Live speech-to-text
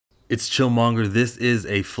It's Chillmonger. This is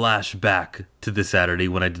a flashback to this Saturday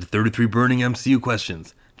when I did 33 burning MCU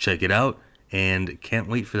questions. Check it out, and can't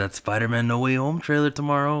wait for that Spider-Man No Way Home trailer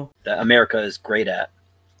tomorrow. That America is great at.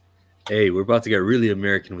 Hey, we're about to get really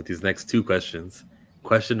American with these next two questions.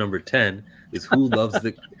 Question number 10 is who loves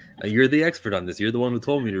the... You're the expert on this. You're the one who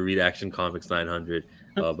told me to read Action Comics 900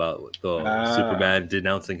 about the Superman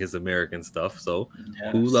denouncing his American stuff. So,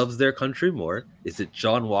 Yes. Who loves their country more? Is it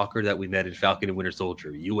John Walker that we met in Falcon and Winter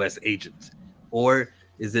Soldier, U.S. agent? Or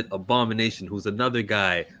is it Abomination, who's another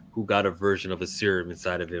guy who got a version of a serum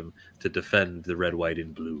inside of him to defend the red, white,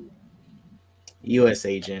 and blue? U.S.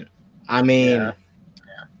 agent. I mean,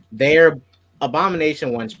 their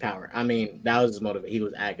Abomination wants power. I mean, that was his motivation. He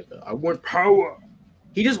was Agatha. I want power.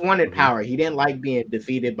 He just wanted power. He didn't like being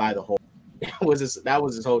defeated by the Hulk. That was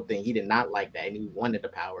his whole thing. He did not like that, and he wanted the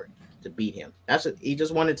power to beat him. He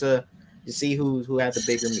just wanted to see who had the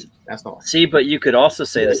bigger meat. That's all. See, but you could also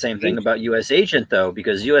say the same thing about U.S. Agent, though,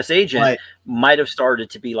 because U.S. Agent might have started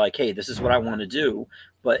to be like, hey, this is what I want to do.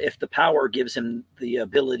 But if the power gives him the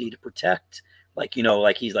ability to protect, like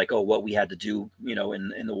he's like, oh, what we had to do,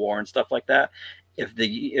 in the war and stuff like that. If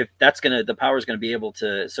the power is gonna be able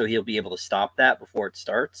to, so he'll be able to stop that before it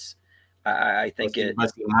starts. I think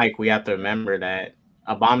Mike, we have to remember that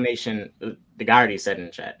Abomination, the guy already said in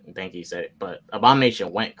the chat, I think he said it, but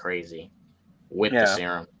Abomination went crazy with the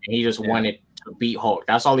serum, and he just wanted to beat Hulk.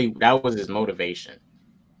 That was his motivation.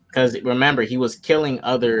 Because remember, he was trying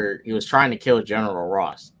to kill General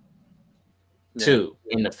Ross too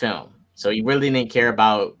in the film. So he really didn't care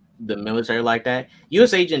about the military like that.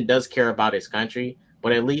 U.S. agent does care about his country,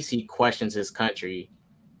 but at least he questions his country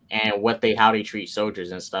and how they treat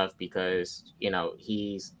soldiers and stuff, because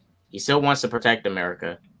he still wants to protect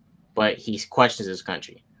America, but he questions his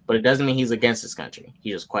country. But it doesn't mean he's against his country.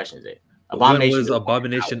 He just questions it. When was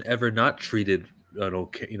Abomination ever not treated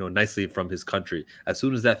nicely from his country? As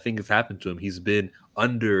soon as that thing has happened to him, he's been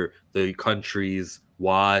under the country's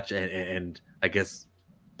watch, and I guess.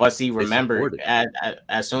 But see, remember,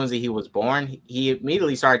 as soon as he was born, he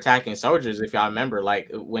immediately started attacking soldiers. If y'all remember, like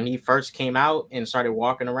when he first came out and started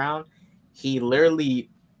walking around, he literally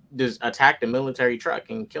just attacked a military truck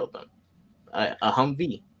and killed them, a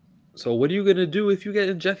Humvee. So what are you gonna do if you get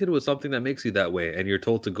injected with something that makes you that way, and you're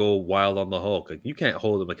told to go wild on the Hulk? Like, you can't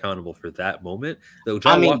hold him accountable for that moment. So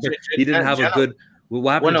John Walker, he didn't have a good.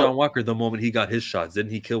 What happened to John Walker the moment he got his shots?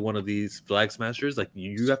 Didn't he kill one of these flag smashers? Like,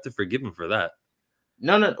 you have to forgive him for that.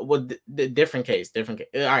 No. Well, the different case. All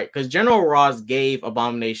right, because General Ross gave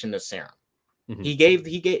Abomination the serum. Mm-hmm.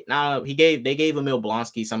 They gave Emil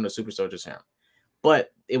Blonsky some of the super soldier serum,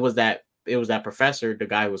 but it was that professor, the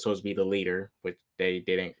guy who was supposed to be the leader, which they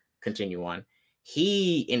didn't continue on.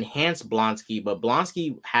 He enhanced Blonsky, but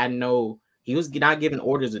Blonsky he was not given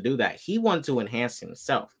orders to do that. He wanted to enhance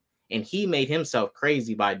himself, and he made himself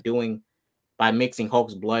crazy by mixing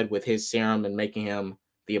Hulk's blood with his serum and making him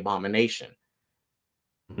the Abomination.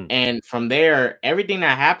 And from there, everything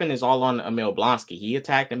that happened is all on Emil Blonsky. He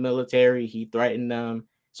attacked the military. He threatened them.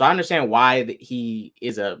 So I understand why he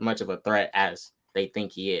is much of a threat as they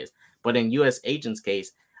think he is. But in U.S. agent's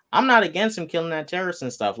case, I'm not against him killing that terrorist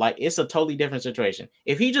and stuff. Like, it's a totally different situation.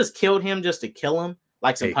 If he just killed him just to kill him,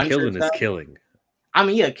 like some killing is killing. I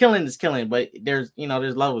mean, killing is killing, but there's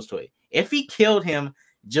levels to it. If he killed him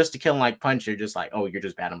just to kill him, like Punisher, just like, oh, you're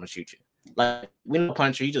just bad, I'm gonna shoot you. Like, we know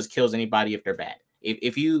Punisher, he just kills anybody if they're bad.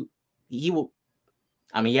 He will,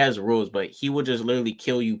 I mean, he has rules, but he will just literally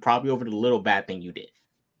kill you probably over the little bad thing you did.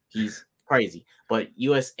 He's crazy. But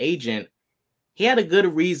U.S. agent, he had a good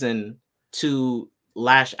reason to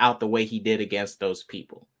lash out the way he did against those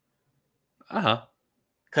people.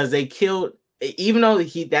 Because they killed, even though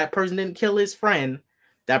that person didn't kill his friend,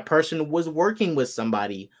 that person was working with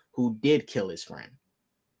somebody who did kill his friend.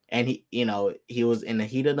 And he was in the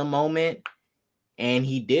heat of the moment, and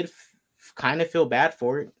he did kind of feel bad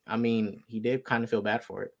for it. I mean, he did kind of feel bad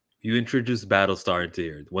for it. You introduced Battlestar into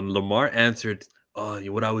here. When Lamar answered, "Oh,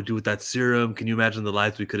 what I would do with that serum? Can you imagine the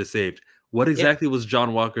lives we could have saved?" What exactly was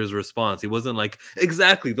John Walker's response? He wasn't like,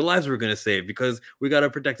 exactly, the lives we're going to save because we got to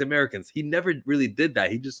protect Americans. He never really did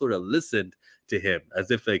that. He just sort of listened to him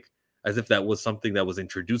as if that was something that was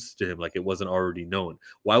introduced to him, like it wasn't already known.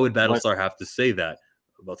 Why would Battlestar have to say that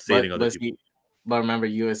about saving other people? But remember,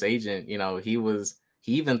 U.S. agent,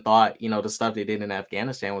 he even thought, the stuff they did in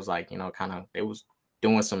Afghanistan was like, they was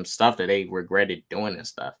doing some stuff that they regretted doing and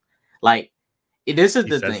stuff. Like, this is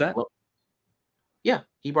the thing. Well, yeah,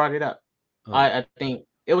 he brought it up. Oh. I think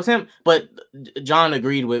it was him, but John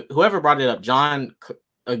agreed with whoever brought it up. John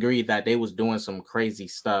agreed that they was doing some crazy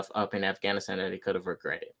stuff up in Afghanistan that they could have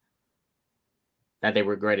regretted. That they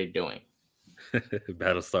regretted doing.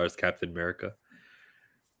 Battlestar's Captain America.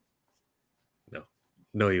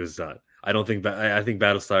 No, he was not. I don't think. I think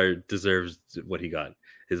Battlestar deserves what he got.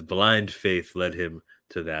 His blind faith led him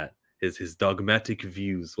to that. His dogmatic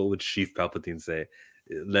views. What would Chief Palpatine say?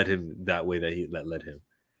 It led him that way. That led him.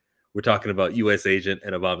 We're talking about U.S. Agent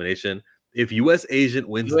and Abomination. If U.S. Agent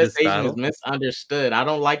wins U.S. this Agent battle, is misunderstood. I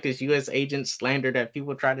don't like this U.S. Agent slander that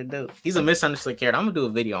people try to do. He's a misunderstood character. I'm gonna do a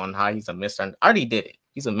video on how he's a misunderstood. I already did it.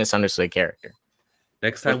 He's a misunderstood character.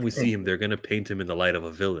 next time we see him, they're gonna paint him in the light of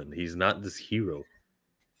a villain. He's not this hero.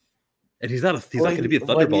 And he's not going to be a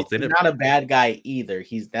Thunderbolt. He's not a bad guy either.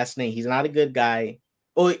 He's not a good guy.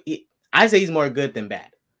 Oh, I say he's more good than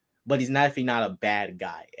bad, but he's not a bad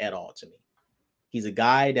guy at all to me. He's a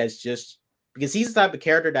guy that's just because he's the type of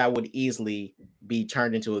character that would easily be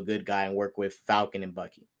turned into a good guy and work with Falcon and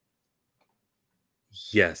Bucky.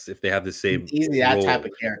 Yes, if they have the same easily that type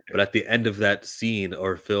of character. But at the end of that scene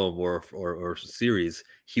or film or series,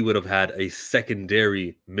 he would have had a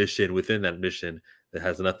secondary mission within that mission that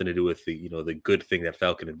has nothing to do with the the good thing that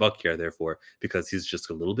Falcon and Bucky are there for, because he's just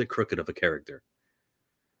a little bit crooked of a character.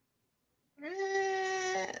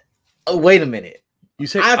 Oh, wait a minute. You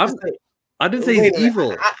say I didn't say he's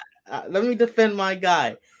evil. Let me defend my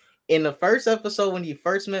guy. In the first episode, when he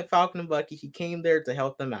first met Falcon and Bucky, he came there to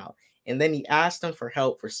help them out. And then he asked them for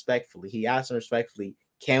help respectfully. He asked them respectfully,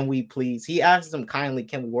 can we please? He asked them kindly,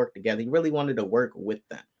 can we work together? He really wanted to work with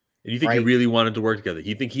them. And you think he really wanted to work together?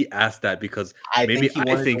 You think he asked that because I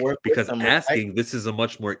think because asking this is a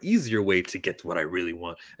much more easier way to get to what I really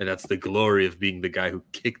want, and that's the glory of being the guy who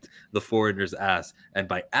kicked the foreigner's ass. And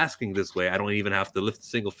by asking this way, I don't even have to lift a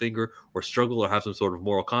single finger or struggle or have some sort of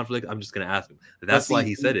moral conflict. I'm just going to ask him. That's why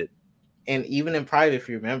he said it. And even in private, if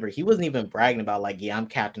you remember, he wasn't even bragging about like, yeah, I'm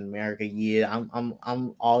Captain America. Yeah,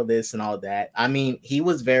 I'm all this and all that. I mean, he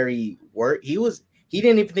was very He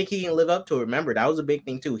didn't even think he can live up to it. Remember, that was a big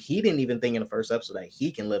thing too. He didn't even think in the first episode that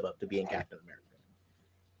he can live up to being Captain America.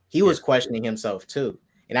 He was questioning himself too,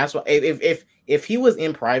 and that's why if he was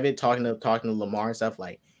in private talking to Lamar and stuff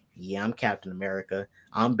like, yeah, I'm Captain America.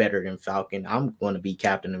 I'm better than Falcon. I'm going to be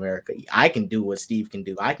Captain America. I can do what Steve can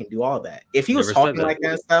do. I can do all that. If he was talking like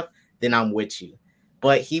that and stuff, then I'm with you.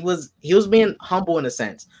 But he was being humble in a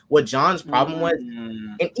sense. What John's problem was,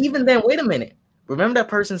 and even then, wait a minute. Remember that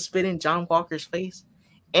person spit in John Walker's face?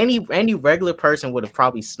 Any regular person would have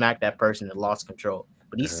probably smacked that person and lost control.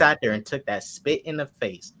 But he sat there and took that spit in the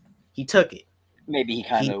face. He took it. Maybe he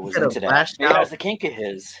kind of was into that. Maybe that was the kink of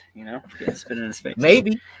his, getting spit in his face.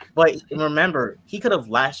 Maybe. But remember, he could have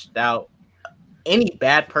lashed out. Any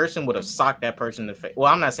bad person would have socked that person in the face.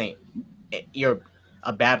 Well, I'm not saying you're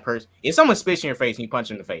a bad person. If someone spits in your face and you punch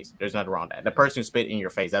him in the face, there's nothing wrong with that. The person who spit in your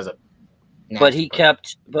face, that's a But he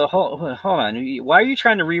kept. But hold on. Why are you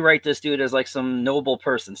trying to rewrite this dude as like some noble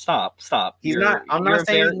person? Stop. He's not. I'm not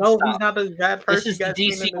saying no. He's not a bad person. This is the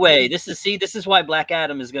DC way. This is why Black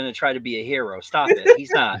Adam is going to try to be a hero. Stop it. He's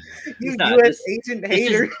not. He's not. U.S. agent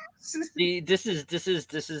hater. This is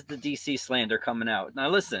the DC slander coming out. Now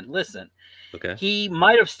listen. Okay. He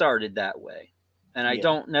might have started that way, and I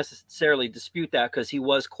don't necessarily dispute that because he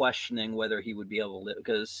was questioning whether he would be able to live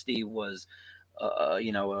because Steve was. A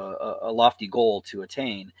lofty goal to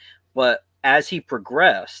attain, but as he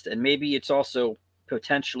progressed, and maybe it's also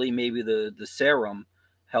potentially maybe the serum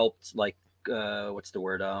helped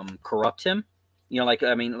corrupt him.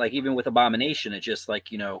 Even with Abomination, it just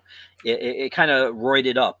it kind of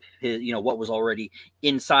roided up his, what was already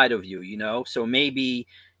inside of you, so maybe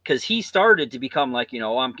because he started to become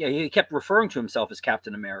he kept referring to himself as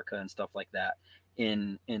Captain America and stuff like that.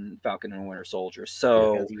 In Falcon and Winter Soldier,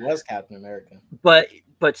 so because he was Captain America, but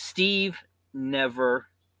Steve never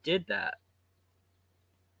did that.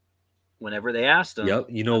 Whenever they asked him, yep,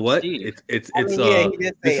 you know what? This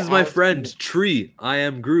is my friend Tree. I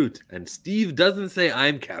am Groot, and Steve doesn't say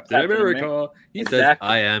I'm Captain America. He says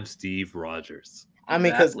I am Steve Rogers. I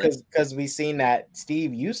mean, because we seen that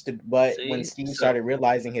Steve used to, but when Steve started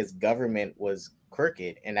realizing his government was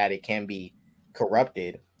crooked and that it can be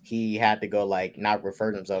corrupted. He had to go not refer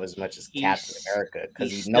to himself as much as Captain America because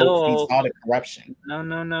he saw the corruption.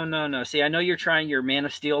 No. See, I know you're trying your Man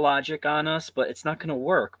of Steel logic on us, but it's not going to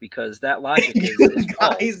work because that logic is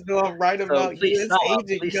guys know I'm right about U.S.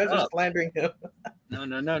 agent. You guys are slandering him.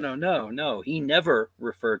 No. He never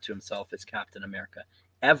referred to himself as Captain America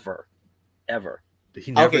ever.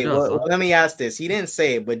 He never does, well, let me ask this. He didn't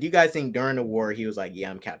say it, but do you guys think during the war he was like, "Yeah,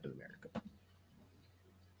 I'm Captain America"?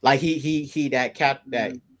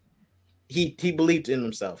 He believed in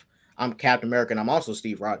himself. I'm Captain America, and I'm also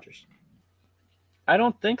Steve Rogers. I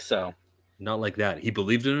don't think so. Not like that. He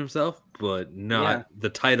believed in himself, but not the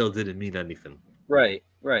title didn't mean anything. Right.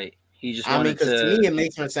 He just I mean, wanted because to to. me, it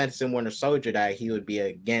makes more sense in Winter Soldier that he would be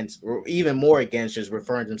against, or even more against, just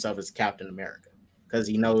referring to himself as Captain America, because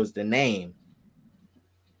he knows the name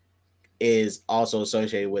is also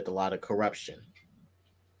associated with a lot of corruption.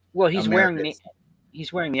 Well, he's wearing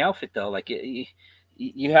the outfit though. Like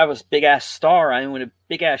you have a big ass star, I mean, with a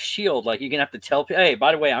big ass shield. Like you're gonna have to tell people, hey,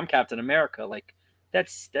 by the way, I'm Captain America. Like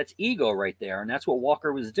that's ego right there, and that's what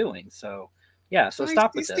Walker was doing. So yeah, so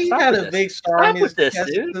stop with this. He Stop had with a this. big star in his chest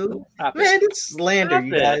dude. too. Stop Man, it. it's slander, Stop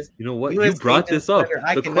you it. guys. You know what? US You brought this up.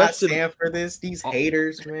 I The cannot question, stand for this. These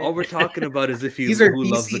haters, man. all we're talking about is if these are who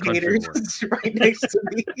DC loves the country haters more. right next to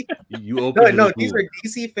me. You opened No, the these pool. are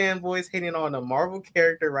DC fanboys hitting on a Marvel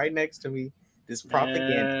character right next to me. This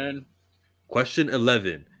propaganda. And Question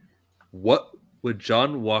 11. What would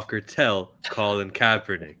John Walker tell Colin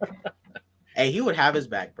Kaepernick? Hey, he would have his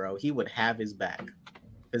back, bro. He would have his back.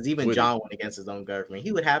 Because even Would John went against his own government.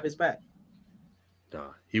 He would have his back.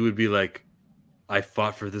 Nah, he would be like, I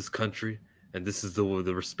fought for this country, and this is the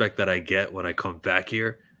respect that I get when I come back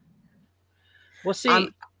here. well, see,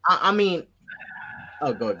 I mean,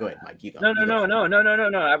 oh, go ahead, Mike. You go.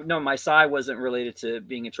 No. My sigh wasn't related to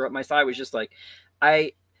being interrupted. My sigh was just like,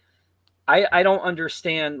 I don't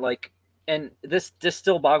understand. Like, and this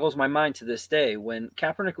still boggles my mind to this day. When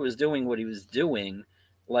Kaepernick was doing what he was doing,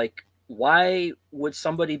 like, why would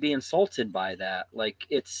somebody be insulted by that? Like,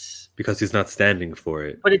 it's because he's not standing for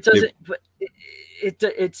it. But it doesn't. But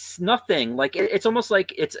it's nothing. Like it's almost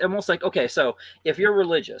like okay. So if you're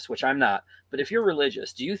religious, which I'm not, but if you're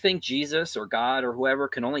religious, do you think Jesus or God or whoever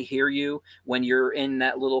can only hear you when you're in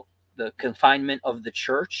that the confinement of the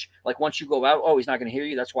church? Like once you go out, oh, he's not going to hear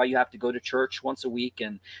you. That's why you have to go to church once a week,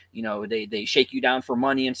 and they shake you down for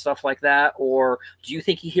money and stuff like that. Or do you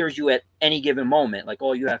think he hears you at any given moment? Like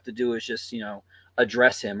all you have to do is just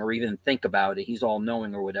address him or even think about it. He's all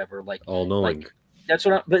knowing or whatever. Like all knowing. Like, that's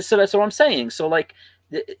what I'm saying. So like,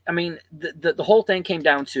 I mean, the whole thing came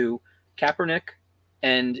down to Kaepernick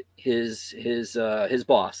and his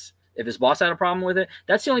boss. If his boss had a problem with it,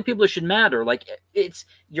 that's the only people that should matter. Like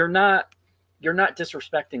you're not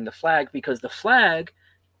disrespecting the flag, because the flag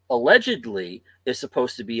allegedly is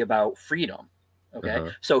supposed to be about freedom. Okay.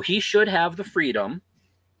 So he should have the freedom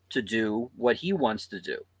to do what he wants to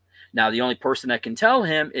do. Now, the only person that can tell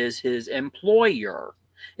him is his employer.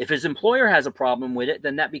 If his employer has a problem with it,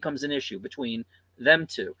 then that becomes an issue between them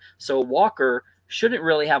two. So Walker shouldn't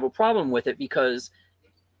really have a problem with it because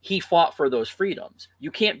he fought for those freedoms.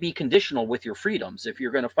 You can't be conditional with your freedoms. If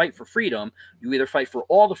you're going to fight for freedom, you either fight for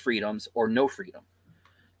all the freedoms or no freedom.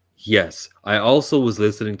 Yes. I also was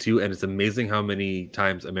listening to, and it's amazing how many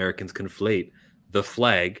times Americans conflate the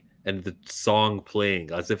flag and the song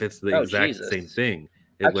playing as if it's the exact same thing.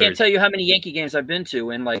 I can't tell you how many Yankee games I've been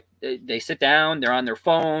to, and like they sit down, they're on their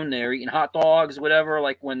phone, they're eating hot dogs, whatever.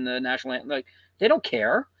 Like when the national anthem, like they don't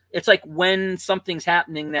care. It's like when something's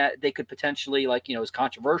happening that they could potentially is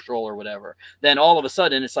controversial or whatever, then all of a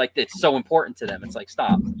sudden it's like it's so important to them. It's like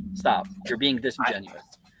stop, you're being disingenuous.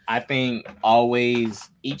 I think always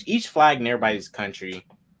each flag in everybody's country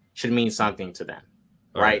should mean something to them,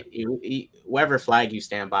 right? Whatever flag you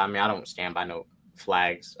stand by. I mean, I don't stand by no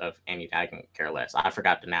flags of any. I can care less. I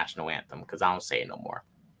forgot the national anthem because I don't say it no more.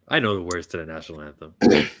 I know the words to the national anthem.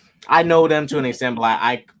 I know them to an extent,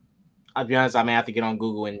 but I'll be honest, I may have to get on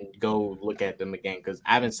Google and go look at them again because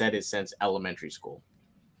I haven't said it since elementary school.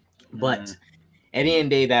 But at the end of the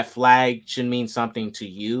day, that flag should mean something to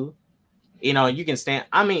you. You can stand.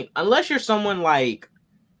 I mean, unless you're someone like,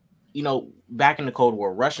 back in the Cold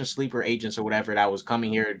War, Russian sleeper agents or whatever that was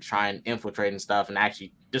coming here to try and infiltrate and stuff and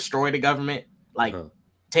actually destroy the government. Like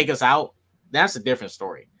take us out, that's a different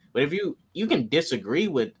story. But if you can disagree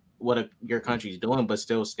with what your country's doing but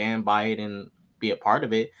still stand by it and be a part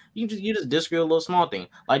of it, you just disagree with a little small thing.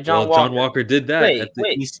 Like John Walker did that.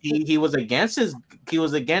 He was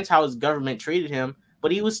against how his government treated him,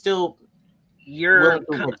 but he was still willing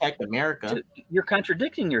to protect America. You're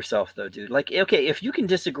contradicting yourself though, dude. Like, okay, if you can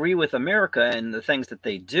disagree with America and the things that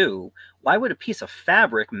they do, why would a piece of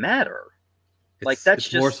fabric matter? That's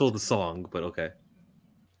just more so the song, but okay.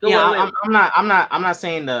 Yeah, I'm not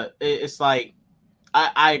saying that. It's like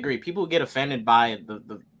I agree. People get offended by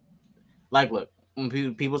the like. Look,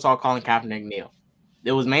 when people saw Colin Kaepernick kneel,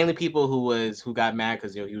 it was mainly people who got mad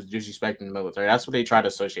because he was disrespecting the military. That's what they try to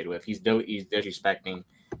associate with. He's disrespecting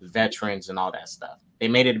veterans and all that stuff. They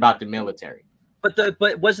made it about the military.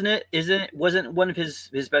 But wasn't one of his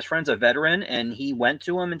best friends a veteran, and he went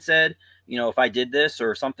to him and said, if I did this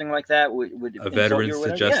or something like that, would a veteran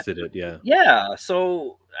suggested it? Yeah.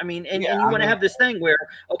 So I mean, and you want to have this thing where,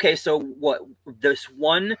 okay, so what, this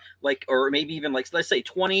one, like, or maybe even like, let's say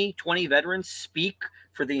 20 veterans speak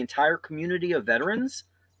for the entire community of veterans,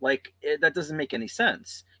 like that doesn't make any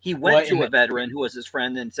sense. He went to a veteran who was his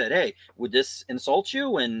friend and said, "Hey, would this insult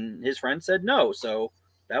you?" And his friend said no. So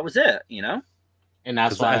that was it, you know. And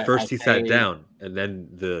that's why at first he sat down, and then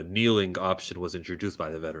the kneeling option was introduced by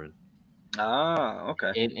the veteran. Ah,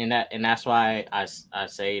 okay. And that's why I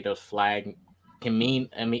say the flag can mean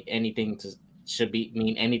anything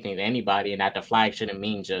mean anything to anybody, and that the flag shouldn't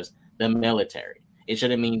mean just the military. It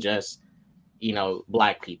shouldn't mean just, you know,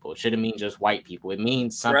 black people. It shouldn't mean just white people. It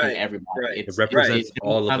means something to everybody. Right. It represents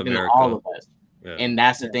all of America. All of us. Yeah. And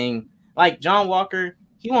that's the thing. Like John Walker,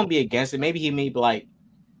 he won't be against it. Maybe he may be like,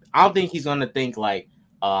 I don't think he's gonna think like,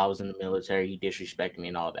 oh, I was in the military, he disrespected me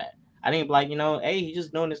and all that. I think like, you know, hey, he's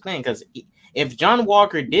just doing his thing. Because if John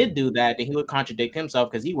Walker did do that, then he would contradict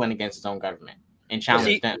himself because he went against his own government and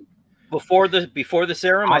challenged them. Before the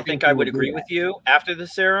serum, I think I would agree with you. After the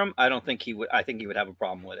serum, I don't think he would. I think he would have a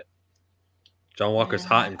problem with it. John Walker's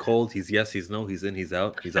hot and cold. He's yes, he's no, he's in, he's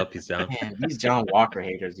out, he's up, he's down. Man, these John Walker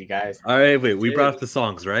haters, you guys. All right, wait. We brought up the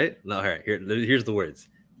songs, right? All right, here's the words.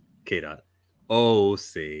 K-Dot. Oh,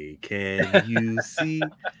 say, can you see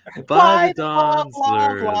by the dawn's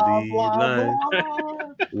early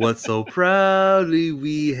light what so proudly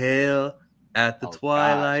we hail at the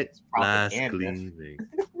twilight last gleaming?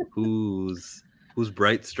 Whose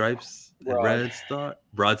bright stripes and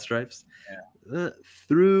broad stripes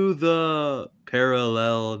through the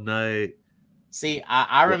parallel night. See,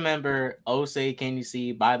 I remember, oh, say, can you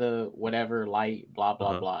see by the whatever light, blah,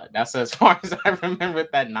 blah, blah. That's as far as I remember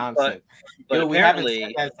that nonsense. But we haven't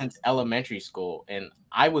said that since elementary school. And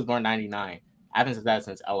I was born 99. I haven't said that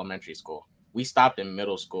since elementary school. We stopped in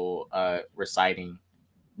middle school reciting,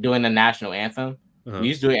 doing the national anthem. We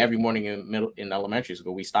used to do it every morning in elementary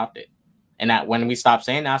school. We stopped it. And that when we stopped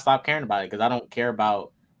saying that, I stopped caring about it because I don't care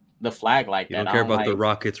about the flag like that. You don't care about the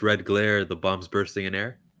rockets' red glare, the bombs bursting in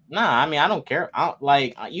air? Nah, I mean, I don't care.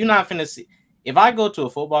 You're not finna see. If I go to a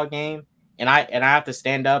football game and I have to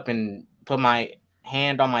stand up and put my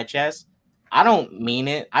hand on my chest, I don't mean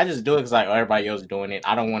it. I just do it because everybody else is doing it.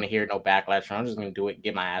 I don't want to hear no backlash. I'm just gonna do it,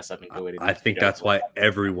 get my ass up and do it. I think that's why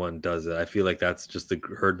everyone does it. I feel like that's just the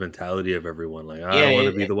herd mentality of everyone. Like, I don't want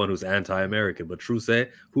to be the one who's anti-American, but true say,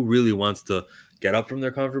 who really wants to get up from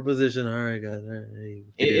their comfort position? All right, guys. All right,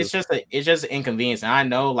 it's just an inconvenience. And I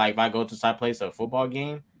know, like, if I go to some place a football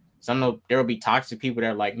game, there will be toxic people that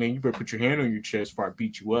are like, man, you better put your hand on your chest before I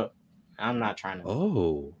beat you up. I'm not trying to.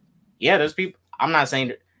 Oh, yeah, there's people. I'm not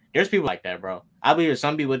saying there's people like that, bro. I believe there's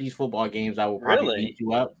some people at these football games that will probably beat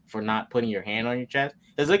you up for not putting your hand on your chest.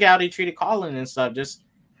 Because look at how they treated Colin and stuff, just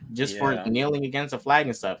for kneeling against a flag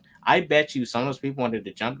and stuff. I bet you some of those people wanted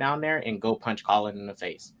to jump down there and go punch Colin in the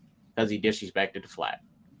face because he disrespected the flag.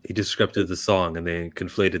 He disrespected the song, and they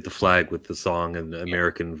conflated the flag with the song and the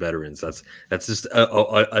American veterans. That's just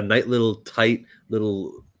a nice little tight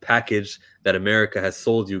little package that America has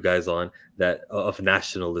sold you guys on that of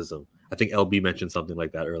nationalism. I think LB mentioned something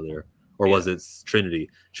like that earlier, or was it Trinity?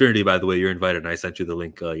 Trinity, by the way, you're invited, and I sent you the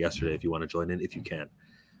link yesterday if you want to join in, if you can.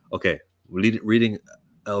 Okay, reading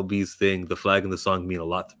LB's thing. The flag and the song mean a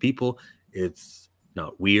lot to people. It's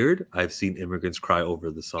not weird. I've seen immigrants cry over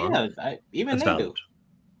the song. Yeah, even they do.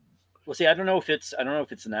 Well, see, I don't know if it's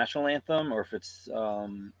the national anthem or if it's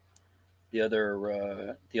the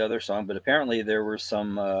other song, but apparently there were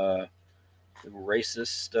some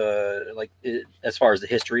racist as far as the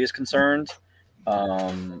history is concerned.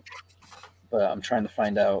 But I'm trying to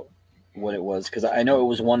find out what it was because I know it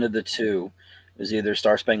was one of the two. It was either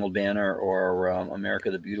Star Spangled Banner or America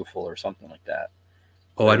the Beautiful or something like that.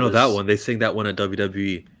 Oh, I know that one. They sing that one at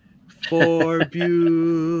WWE. For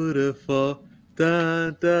beautiful.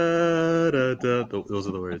 Da, da, da, da. Those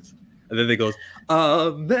are the words. And then they goes,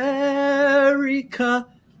 America,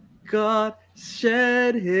 God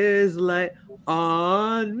shed his light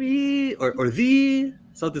on me. Or the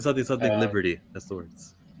something, liberty. That's the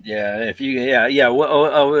words. Yeah,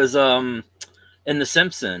 Well, it was in The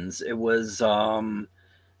Simpsons. It was I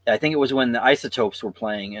think it was when the Isotopes were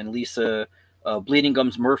playing and Lisa Bleeding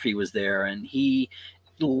Gums Murphy was there, and he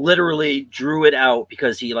literally drew it out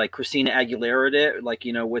because he like Christina Aguilera it, like,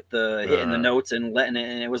 you know, with the hitting the notes and letting it,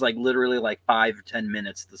 and it was like literally like 5 or 10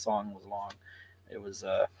 minutes. The song was long. It was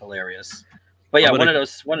hilarious. But yeah, one of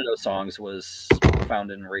those songs was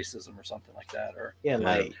founded in racism or something like that. Or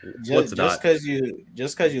like just because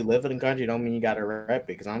you live in a country don't mean you got to rep it.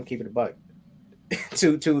 Because I'm keeping it buck.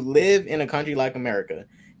 to live in a country like America,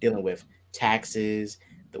 dealing with taxes,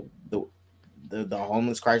 the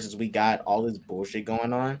homeless crisis we got, all this bullshit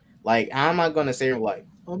going on. Like, how am I gonna say like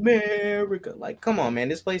America? Like, come on, man,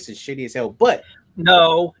 this place is shitty as hell. But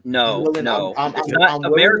No. willing, It's not I'm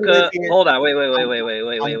America. Hold on.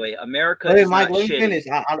 Wait. America is Mike, not let me shitty. finish.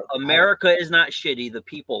 America is not shitty. The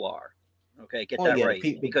people are. Okay, get that right.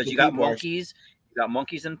 Because you got monkeys. You got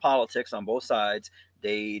monkeys in politics on both sides.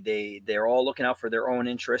 They're all looking out for their own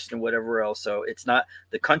interest and whatever else. So it's not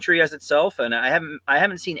the country as itself. And I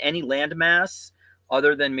haven't seen any landmass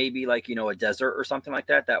other than maybe like, you know, a desert or something like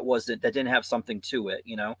that. That didn't have something to it,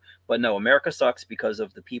 you know. But no, America sucks because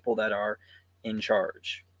of the people that are in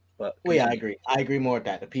charge. But yeah, I agree more with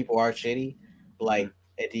that. The people are shitty. Like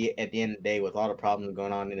at the end of the day, with all the problems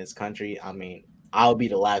going on in this country, I mean, I'll be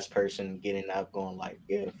the last person getting up going like,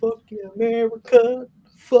 yeah, fuck yeah, America,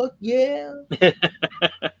 fuck yeah.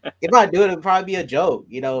 If I do it, it'd probably be a joke,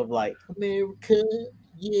 you know, of like America,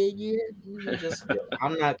 yeah. Just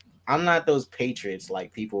I'm not those patriots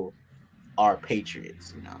like people are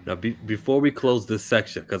patriots, you know. Now, before we close this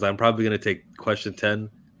section, because I'm probably going to take question 10,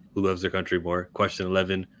 who loves their country more? Question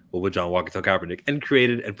 11, what would John Walker tell Kaepernick? And create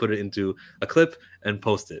it and put it into a clip and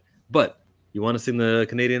post it. But you want to sing the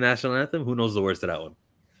Canadian national anthem? Who knows the words to that one?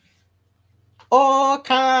 Oh,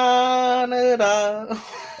 Canada.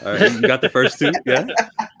 All right, you got the first two, yeah?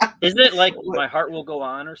 Isn't it like My Heart Will Go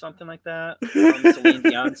On or something like that? Celine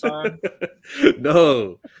Dion song?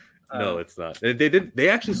 No, it's not. They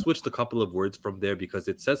actually switched a couple of words from there because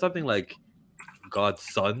it says something like God's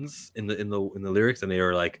sons in the lyrics, and they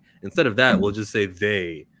are like, instead of that, we'll just say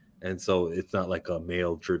they, and so it's not like a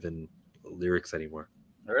male driven lyrics anymore.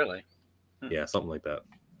 Really? Yeah, something like that.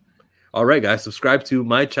 All right, guys, subscribe to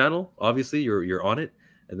my channel. Obviously, you're on it,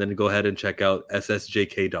 and then go ahead and check out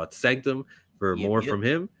ssjk.sanctum for more from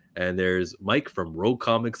him. And there's Mike from Rogue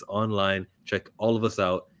Comics Online. Check all of us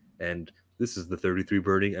out. And this is the 33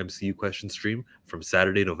 Burning MCU question stream from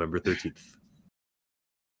Saturday, November 13th.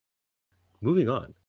 Moving on.